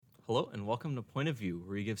Hello and welcome to Point of View,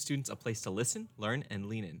 where we give students a place to listen, learn, and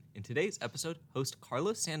lean in. In today's episode, host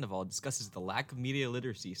Carlos Sandoval discusses the lack of media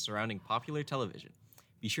literacy surrounding popular television.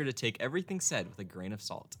 Be sure to take everything said with a grain of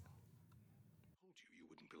salt. Told you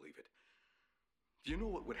wouldn't believe it. Do you know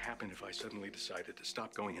what would happen if I suddenly decided to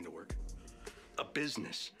stop going into work? A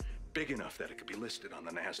business big enough that it could be listed on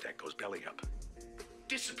the NASDAQ goes belly up.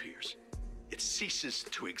 Disappears. It ceases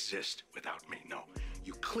to exist without me. No,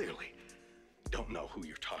 you clearly don't know who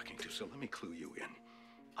you're talking to, so let me clue you in.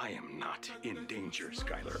 I am not in danger,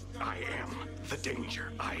 Skylar. I am the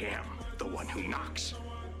danger. I am the one who knocks.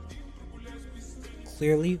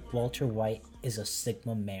 Clearly, Walter White is a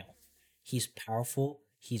Sigma male. He's powerful,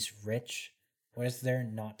 he's rich. What is there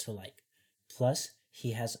not to like? Plus,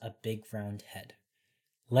 he has a big round head.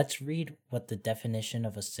 Let's read what the definition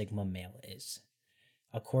of a Sigma male is.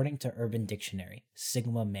 According to Urban Dictionary,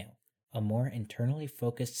 Sigma male, a more internally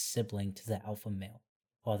focused sibling to the alpha male.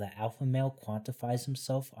 While the alpha male quantifies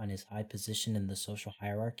himself on his high position in the social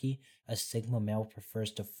hierarchy, a Sigma male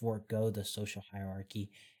prefers to forego the social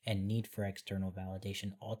hierarchy and need for external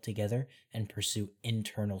validation altogether and pursue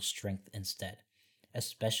internal strength instead,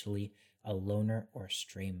 especially a loner or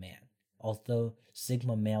stray man. Although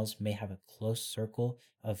Sigma males may have a close circle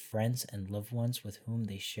of friends and loved ones with whom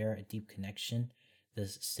they share a deep connection, the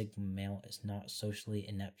Sigma male is not socially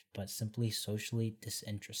inept but simply socially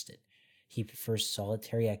disinterested. He prefers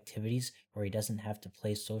solitary activities where he doesn't have to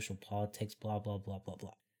play social politics, blah, blah, blah, blah,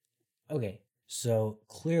 blah. Okay, so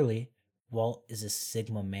clearly Walt is a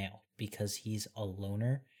Sigma male because he's a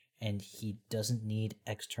loner and he doesn't need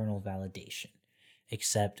external validation.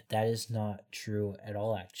 Except that is not true at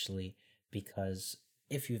all, actually, because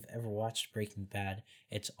if you've ever watched Breaking Bad,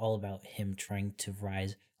 it's all about him trying to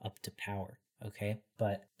rise up to power. Okay,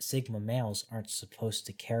 but Sigma males aren't supposed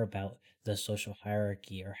to care about the social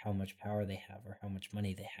hierarchy or how much power they have or how much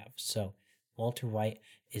money they have. So Walter White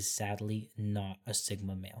is sadly not a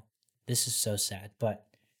Sigma male. This is so sad, but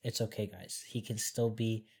it's okay, guys. He can still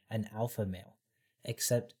be an alpha male,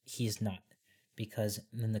 except he's not, because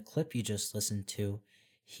in the clip you just listened to,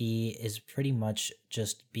 he is pretty much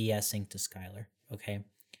just BSing to Skylar, okay?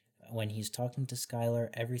 When he's talking to Skylar,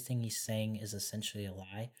 everything he's saying is essentially a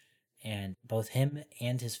lie, and both him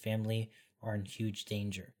and his family are in huge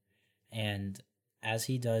danger. And as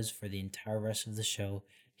he does for the entire rest of the show,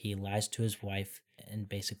 he lies to his wife and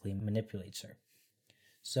basically manipulates her.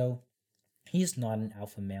 So he is not an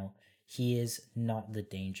alpha male. He is not the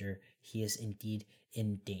danger. He is indeed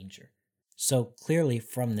in danger. So clearly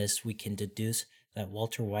from this, we can deduce that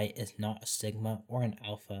Walter White is not a Sigma or an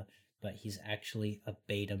alpha, but he's actually a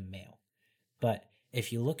beta male. But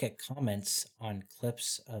if you look at comments on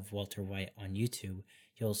clips of Walter White on YouTube,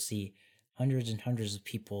 you'll see hundreds and hundreds of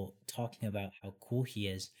people talking about how cool he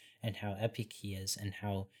is and how epic he is and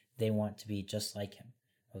how they want to be just like him.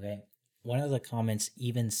 Okay? One of the comments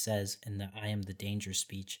even says in the I am the danger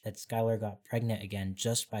speech that Skylar got pregnant again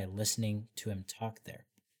just by listening to him talk there.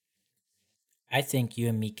 I think you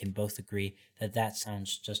and me can both agree that that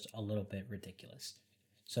sounds just a little bit ridiculous.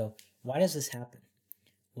 So why does this happen?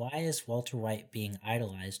 Why is Walter White being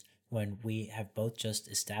idolized when we have both just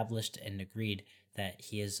established and agreed that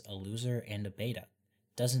he is a loser and a beta?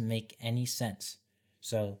 Doesn't make any sense.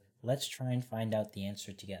 So let's try and find out the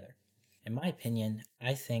answer together. In my opinion,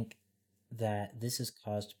 I think that this is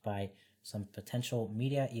caused by some potential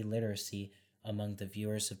media illiteracy among the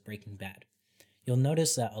viewers of Breaking Bad. You'll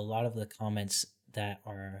notice that a lot of the comments that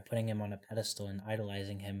are putting him on a pedestal and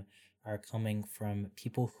idolizing him are coming from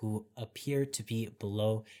people who appear to be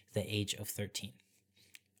below the age of 13.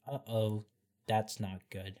 Uh-oh, that's not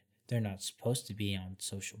good. They're not supposed to be on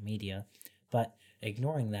social media, but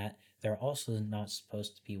ignoring that, they're also not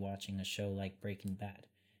supposed to be watching a show like Breaking Bad.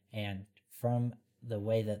 And from the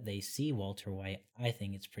way that they see Walter White, I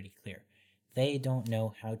think it's pretty clear. They don't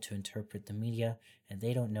know how to interpret the media, and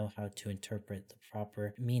they don't know how to interpret the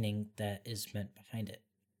proper meaning that is meant behind it.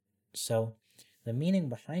 So, the meaning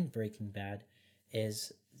behind Breaking Bad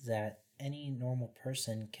is that any normal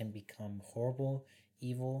person can become horrible,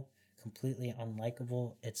 evil, completely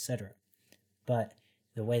unlikable, etc. But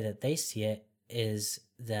the way that they see it is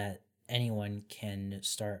that anyone can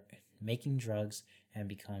start making drugs and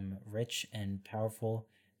become rich and powerful,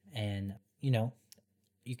 and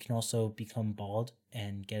you can also become bald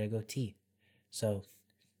and get a goatee. So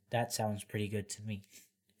that sounds pretty good to me,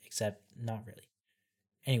 except not really.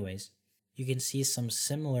 Anyways, you can see some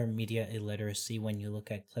similar media illiteracy when you look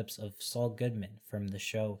at clips of Saul Goodman from the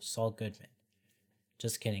show Saul Goodman.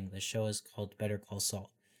 Just kidding, the show is called Better Call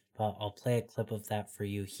Saul, but I'll play a clip of that for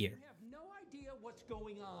you here. We have no idea what's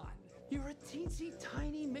going on. You're a teensy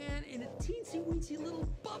tiny man in a teensy weensy little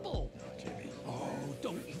bubble. Jimmy. Oh,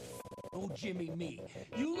 don't you Jimmy me.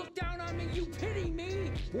 You look down on me, you pity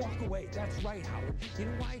me. Walk away, that's right, Howard. You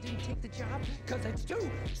know why I didn't take the job? Because it's too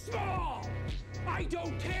small. I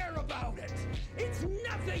don't care about it. It's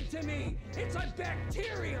nothing to me. It's a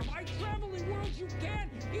bacterium. I travel in worlds you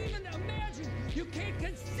can't even imagine. You can't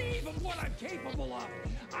conceive of what I'm capable of.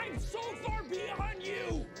 I'm so far beyond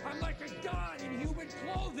you. I'm like a god in human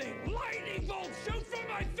clothing. Lightning bolts shoot from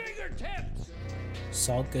my fingertips.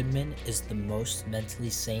 Saul Goodman is the most mentally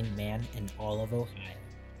sane man in all of Ohio.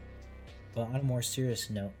 But on a more serious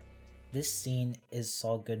note, this scene is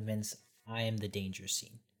Saul Goodman's I Am the Danger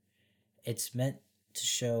scene. It's meant to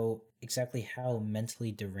show exactly how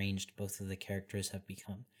mentally deranged both of the characters have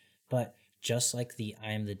become. But just like the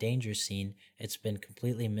I Am the Danger scene, it's been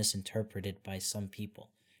completely misinterpreted by some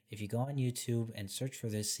people. If you go on YouTube and search for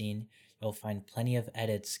this scene, you'll find plenty of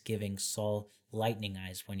edits giving Saul lightning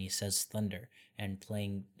eyes when he says thunder and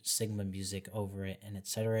playing Sigma music over it, and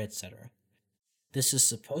etc. etc. This is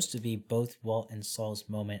supposed to be both Walt and Saul's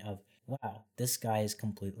moment of, wow, this guy is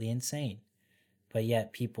completely insane. But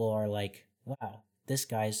yet people are like, wow, this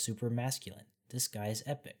guy is super masculine. This guy is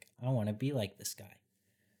epic. I want to be like this guy.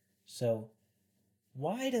 So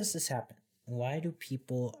why does this happen? Why do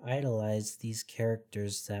people idolize these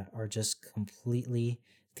characters that are just completely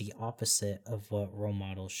the opposite of what role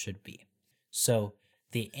models should be? So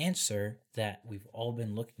the answer that we've all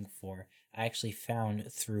been looking for, I actually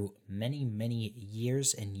found through many, many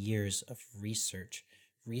years and years of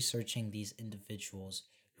researching these individuals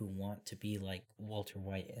who want to be like Walter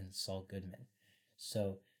White and Saul Goodman.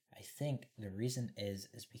 So I think the reason is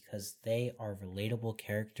because they are relatable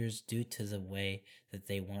characters due to the way that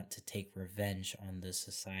they want to take revenge on the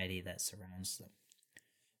society that surrounds them.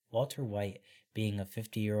 Walter White, being a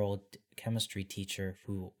 50-year-old chemistry teacher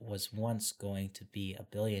who was once going to be a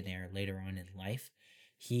billionaire later on in life,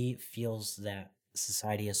 he feels that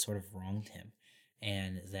society has sort of wronged him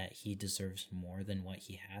and that he deserves more than what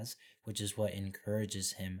he has, which is what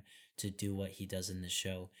encourages him to do what he does in the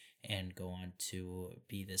show and go on to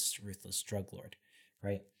be this ruthless drug lord,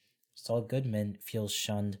 right? Saul Goodman feels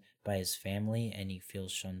shunned by his family and he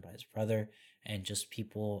feels shunned by his brother and just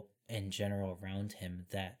people in general around him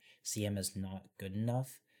that see him as not good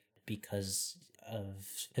enough because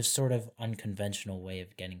of his sort of unconventional way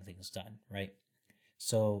of getting things done, right?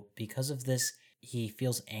 So because of this, he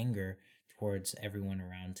feels anger towards everyone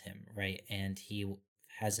around him, right? And he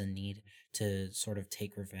has a need to sort of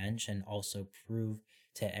take revenge and also prove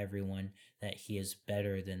to everyone that he is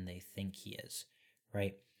better than they think he is,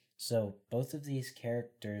 right? So both of these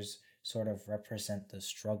characters sort of represent the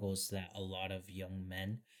struggles that a lot of young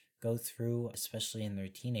men go through, especially in their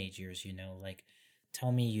teenage years, like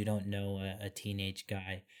tell me you don't know a teenage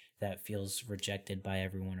guy that feels rejected by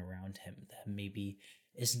everyone around him, that maybe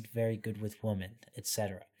isn't very good with women,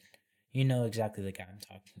 etc. You know exactly the guy I'm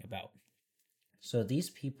talking about. So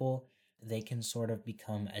these people, they can sort of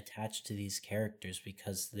become attached to these characters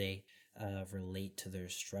because they relate to their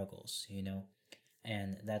struggles,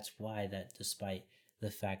 and that's why that despite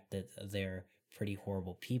the fact that they're pretty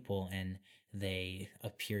horrible people and they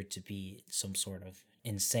appear to be some sort of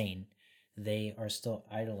insane, they are still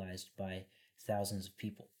idolized by thousands of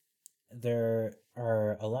people. There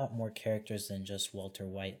are a lot more characters than just Walter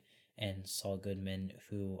White and Saul Goodman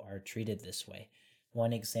who are treated this way.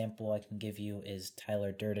 One example I can give you is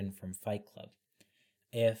Tyler Durden from Fight Club.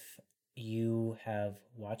 If you have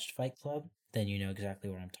watched Fight Club, then you know exactly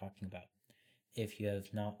what I'm talking about. If you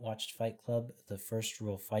have not watched Fight Club, the first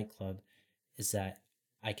rule of Fight Club is that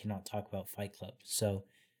I cannot talk about Fight Club. So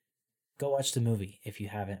go watch the movie if you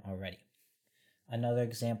haven't already. Another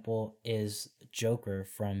example is Joker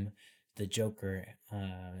from The Joker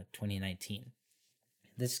 2019.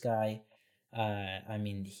 This guy,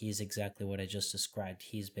 he's exactly what I just described.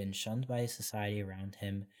 He's been shunned by society around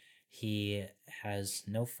him. He has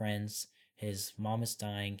no friends. His mom is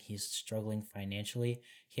dying. He's struggling financially.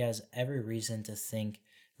 He has every reason to think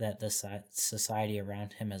that the society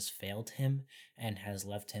around him has failed him and has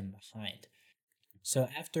left him behind. So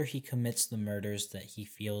after he commits the murders that he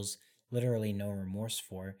feels literally no remorse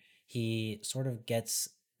for, he sort of gets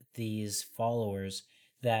these followers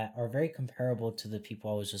that are very comparable to the people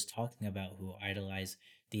I was just talking about who idolize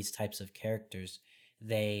these types of characters.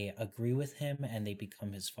 They agree with him and they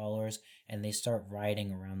become his followers and they start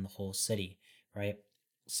rioting around the whole city, right?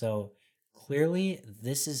 So clearly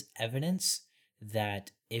this is evidence that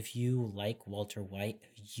if you like Walter White,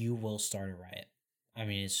 you will start a riot.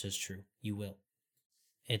 It's just true. You will.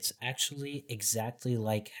 It's actually exactly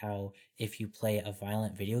like how if you play a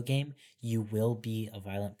violent video game, you will be a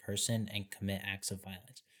violent person and commit acts of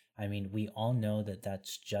violence. I mean, we all know that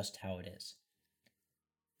that's just how it is.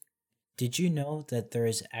 Did you know that there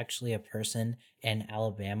is actually a person in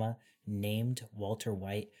Alabama named Walter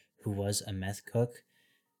White who was a meth cook?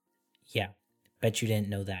 Yeah, bet you didn't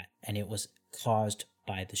know that. And it was caused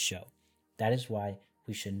by the show. That is why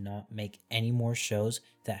we should not make any more shows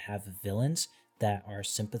that have villains that are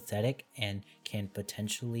sympathetic and can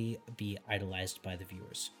potentially be idolized by the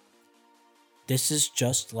viewers. This is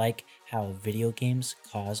just like how video games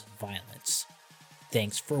cause violence.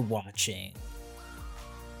 Thanks for watching.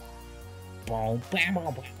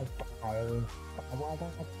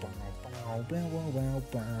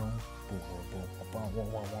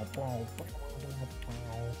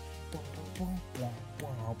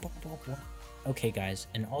 Okay, guys,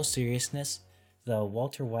 in all seriousness, the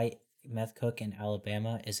Walter White meth cook in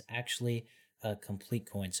Alabama is actually a complete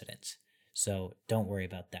coincidence. So don't worry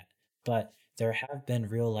about that. But there have been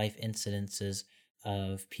real life incidences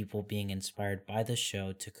of people being inspired by the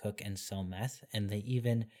show to cook and sell meth, and they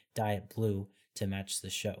even dye it blue to match the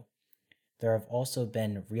show. There have also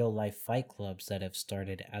been real life fight clubs that have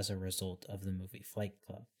started as a result of the movie Fight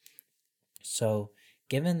Club. So,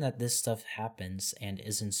 given that this stuff happens and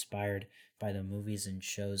is inspired by the movies and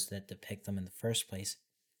shows that depict them in the first place,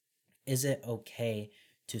 is it okay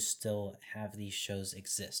to still have these shows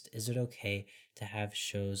exist? Is it okay to have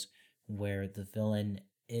shows where the villain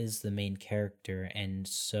is the main character and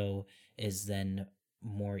so is then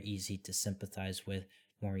more easy to sympathize with,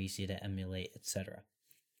 more easy to emulate, etc.?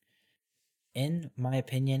 In my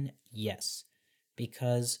opinion, yes,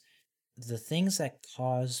 because the things that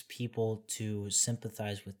cause people to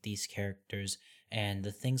sympathize with these characters and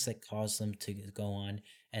the things that cause them to go on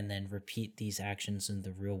and then repeat these actions in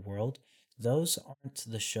the real world, those aren't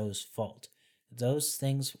the show's fault. Those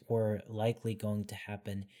things were likely going to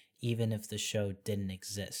happen even if the show didn't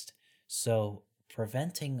exist. So,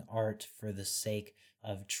 preventing art for the sake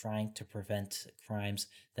of trying to prevent crimes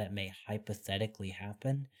that may hypothetically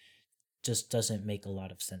happen just doesn't make a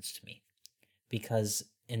lot of sense to me. Because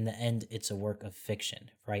in the end, it's a work of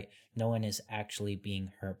fiction, right? No one is actually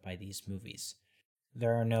being hurt by these movies.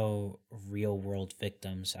 There are no real world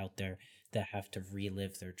victims out there that have to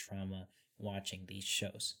relive their trauma watching these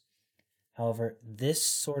shows. However, this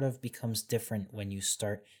sort of becomes different when you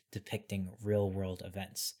start depicting real world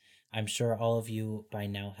events. I'm sure all of you by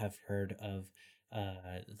now have heard of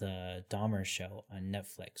the Dahmer show on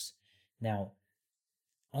Netflix. Now,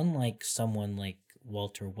 unlike someone like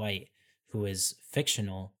Walter White, who is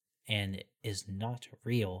fictional and is not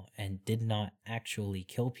real and did not actually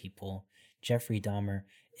kill people, Jeffrey Dahmer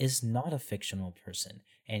is not a fictional person,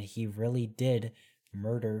 and he really did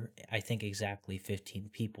murder, I think, exactly 15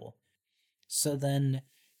 people. So then,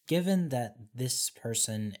 given that this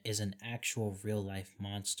person is an actual real life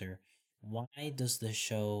monster, why does the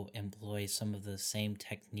show employ some of the same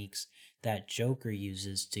techniques that Joker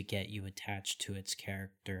uses to get you attached to its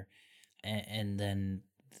character? And then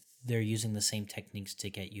they're using the same techniques to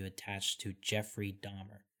get you attached to Jeffrey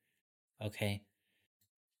Dahmer. Okay?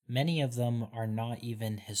 Many of them are not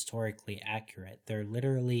even historically accurate. They're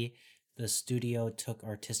literally, the studio took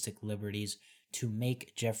artistic liberties to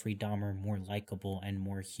make Jeffrey Dahmer more likable and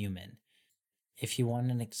more human. If you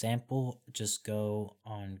want an example, just go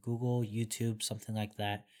on Google, YouTube, something like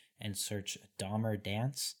that, and search Dahmer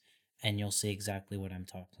dance, and you'll see exactly what I'm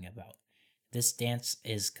talking about. This dance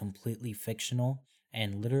is completely fictional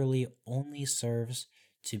and literally only serves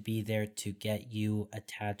to be there to get you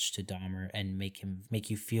attached to Dahmer and make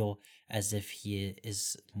you feel as if he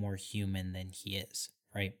is more human than he is,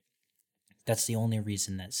 right? That's the only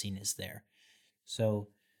reason that scene is there. So,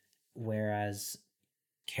 whereas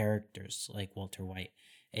characters like Walter White,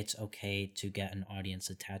 it's okay to get an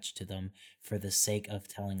audience attached to them for the sake of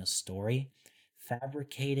telling a story,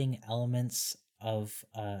 fabricating elements of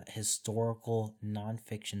a historical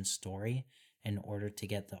nonfiction story in order to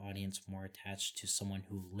get the audience more attached to someone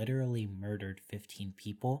who literally murdered 15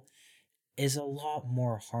 people is a lot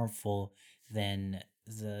more harmful than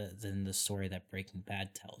the story that Breaking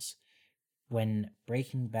Bad tells. When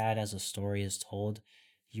Breaking Bad as a story is told,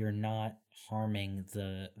 you're not harming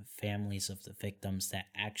the families of the victims that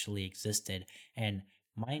actually existed. And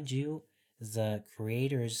mind you, the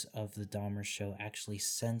creators of the Dahmer show actually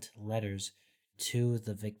sent letters to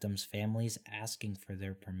the victims' families asking for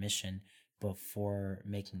their permission before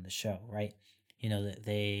making the show, right? You know, that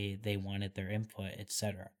they wanted their input,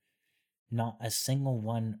 etc. Not a single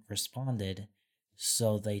one responded,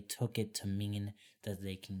 so they took it to mean that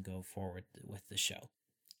they can go forward with the show.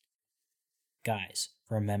 Guys,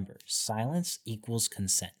 remember, silence equals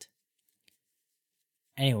consent.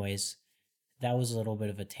 Anyways, that was a little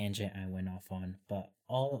bit of a tangent I went off on, but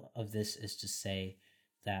all of this is to say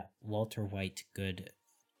that Walter White good,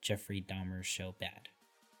 Jeffrey Dahmer show bad.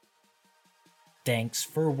 Thanks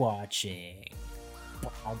for watching.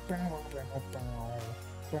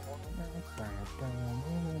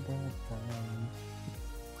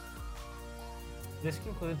 This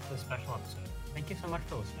concludes the special episode. Thank you so much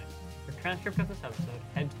for listening. For a transcript of this episode,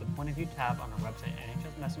 head to the Point of View tab on our website,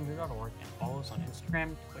 nhsmessenger.org, and follow us on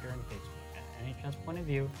Instagram, Twitter, and Facebook at NHS Point of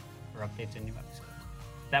View for updates and new episodes.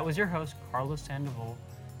 That was your host, Carlos Sandoval,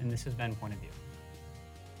 and this has been Point of View.